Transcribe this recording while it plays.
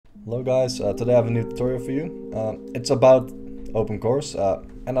Hello guys, today I have a new tutorial for you. It's about open cores,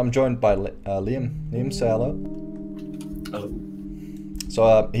 and I'm joined by Liam. Liam, say hello. Hello.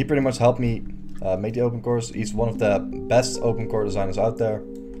 So he pretty much helped me make the open cores. He's one of the best open core designers out there,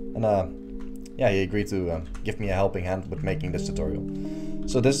 and yeah, he agreed to give me a helping hand with making this tutorial.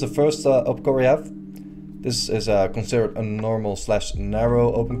 So this is the first open core we have. This is considered a normal /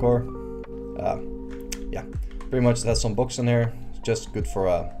 narrow open core. Yeah, pretty much it has some box in here. It's just good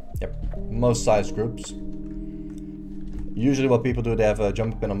for most size groups. Usually what people do, they have a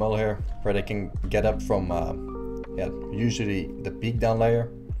jump up in the middle here where they can get up from usually the peak down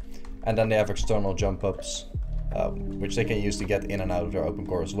layer, and then they have external jump ups which they can use to get in and out of their open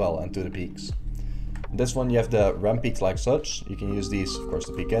core as well and to the peaks. This one you have the ramp peaks like such. You can use these of course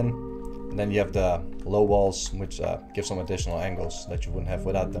to peek in, and then you have the low walls which give some additional angles that you wouldn't have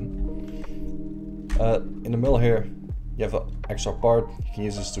without them. In the middle here you have an extra part. You can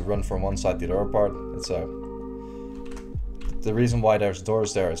use this to run from one side to the other part. It's the reason why there's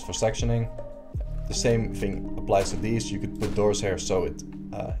doors there is for sectioning. The same thing applies to these. You could put doors here so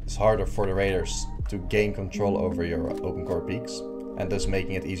it's harder for the raiders to gain control over your open core peaks, and thus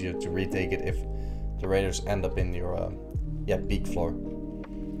making it easier to retake it if the raiders end up in your peak floor.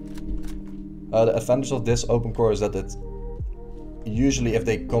 The advantage of this open core is that it usually, if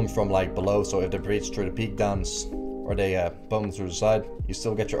they come from like below, so if they breach through the peak downs or they bomb through the side, you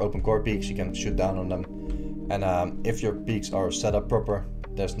still get your open core peaks. You can shoot down on them, and if your peaks are set up proper,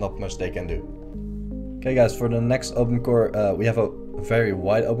 there's not much they can do. Okay guys, for the next open core we have a very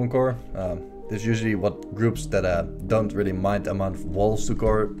wide open core. This is usually what groups that don't really mind the amount of walls to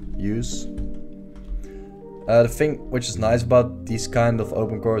core use. The thing which is nice about these kind of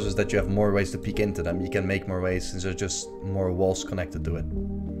open cores is that you have more ways to peek into them. You can make more ways since there's just more walls connected to it.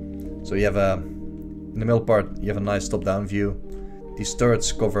 So you have in the middle part you have a nice top-down view. These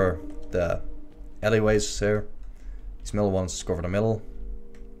turrets cover the alleyways here. These middle ones cover the middle.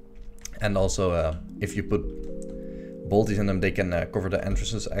 And also if you put bolties in them, they can cover the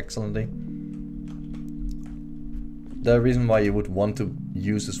entrances excellently. The reason why you would want to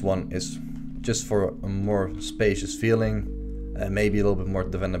use this one is just for a more spacious feeling, maybe a little bit more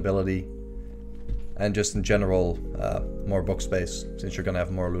defendability, and just in general more box space, since you're gonna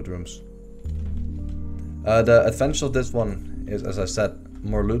have more loot rooms. The advantage of this one is, as I said,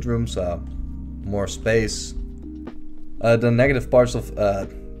 more loot rooms, more space. The negative parts of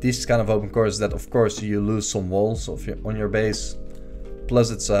these kind of open cores is that of course you lose some walls on your base. Plus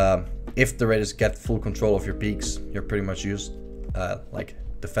it's if the raiders get full control of your peaks, you're pretty much used like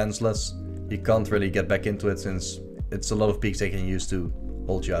defenseless. You can't really get back into it since it's a lot of peaks they can use to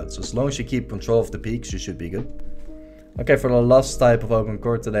hold you out. So as long as you keep control of the peaks, you should be good. Okay, for the last type of open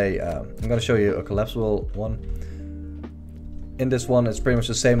core today, I'm gonna show you a collapsible one. In this one, it's pretty much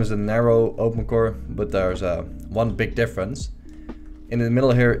the same as the narrow open core, but there's one big difference. In the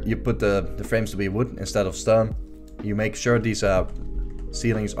middle here, you put the frames to be wood instead of stone. You make sure these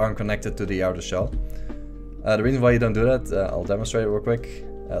ceilings aren't connected to the outer shell. The reason why you don't do that, I'll demonstrate it real quick.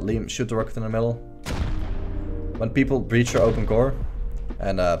 Liam, shoot the rocket in the middle. When people breach your open core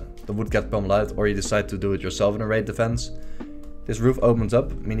and the wood gets pummeled out, or you decide to do it yourself in a raid defense, this roof opens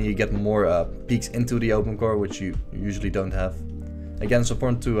up, meaning you get more peaks into the open core, which you usually don't have. Again, it's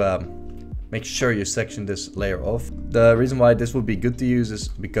important to make sure you section this layer off. The reason why this would be good to use is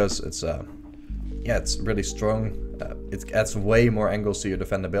because it's it's really strong. It adds way more angles to your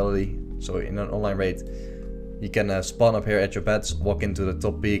defendability. So in an online raid, you can spawn up here at your beds, walk into the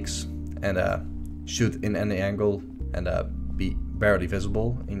top peaks, and shoot in any angle and be barely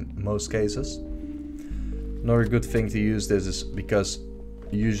visible in most cases. Another good thing to use this is because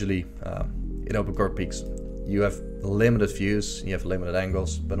usually in open core peaks you have limited views, you have limited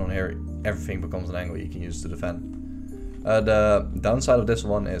angles, but on here everything becomes an angle you can use to defend. The downside of this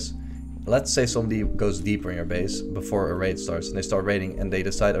one is, let's say somebody goes deeper in your base before a raid starts, and they start raiding and they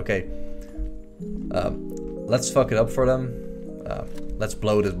decide, okay, let's fuck it up for them. Let's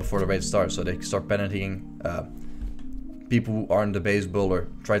blow this before the raid starts, so they start penetrating people who aren't the base builder.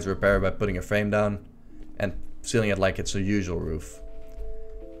 Try to repair it by putting a frame down and sealing it like it's a usual roof.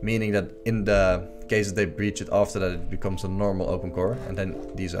 Meaning that in the case that they breach it after that, it becomes a normal open core, and then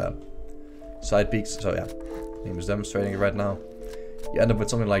these side peaks. So yeah, I'm just demonstrating it right now. You end up with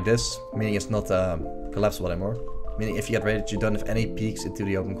something like this, meaning it's not collapsible anymore. Meaning if you get raided, you don't have any peaks into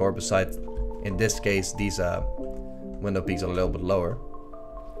the open core besides, in this case, these window peaks are a little bit lower.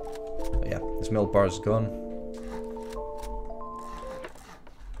 But yeah, this middle part is gone.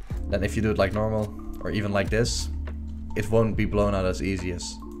 Then if you do it like normal, or even like this, it won't be blown out as easy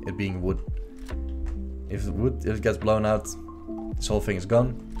as it being wood. If it gets blown out, this whole thing is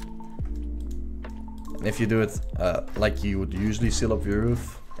gone. If you do it like you would usually seal up your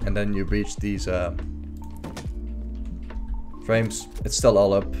roof, and then you breach these frames, it's still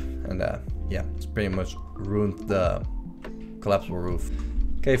all up, and yeah, it's pretty much ruined the collapsible roof.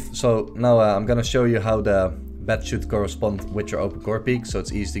 Okay, so now I'm gonna show you how the bed should correspond with your open core peak, so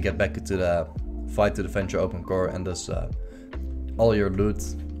it's easy to get back into the fight to defend your open core and thus all your loot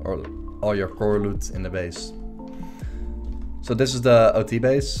or all your core loot in the base. So this is the OT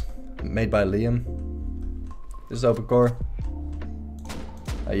base made by L1am. This is open core.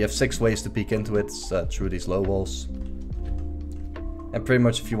 You have 6 ways to peek into it through these low walls. And pretty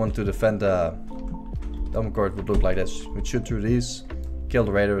much if you want to defend the open core, it would look like this. You would shoot through these, kill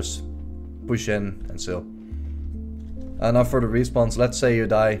the raiders, push in, and so. Now for the respawns, let's say you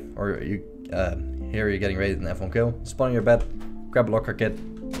die, or you here you're getting raided in F1 kill. Spawn in your bed, grab a locker kit,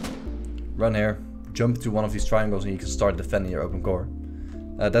 run here, jump to one of these triangles, and you can start defending your open core.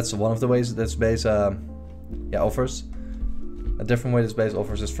 That's one of the ways this base offers. A different way this base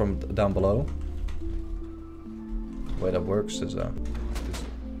offers is from down below. The way that works is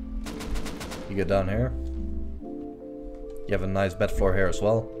you get down here. You have a nice bed floor here as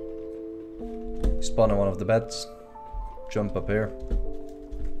well. You spawn in one of the beds, jump up here.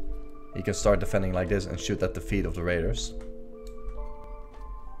 You can start defending like this and shoot at the feet of the raiders.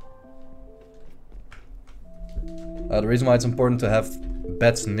 The reason why it's important to have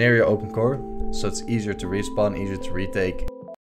beds near your open core, so it's easier to respawn, easier to retake,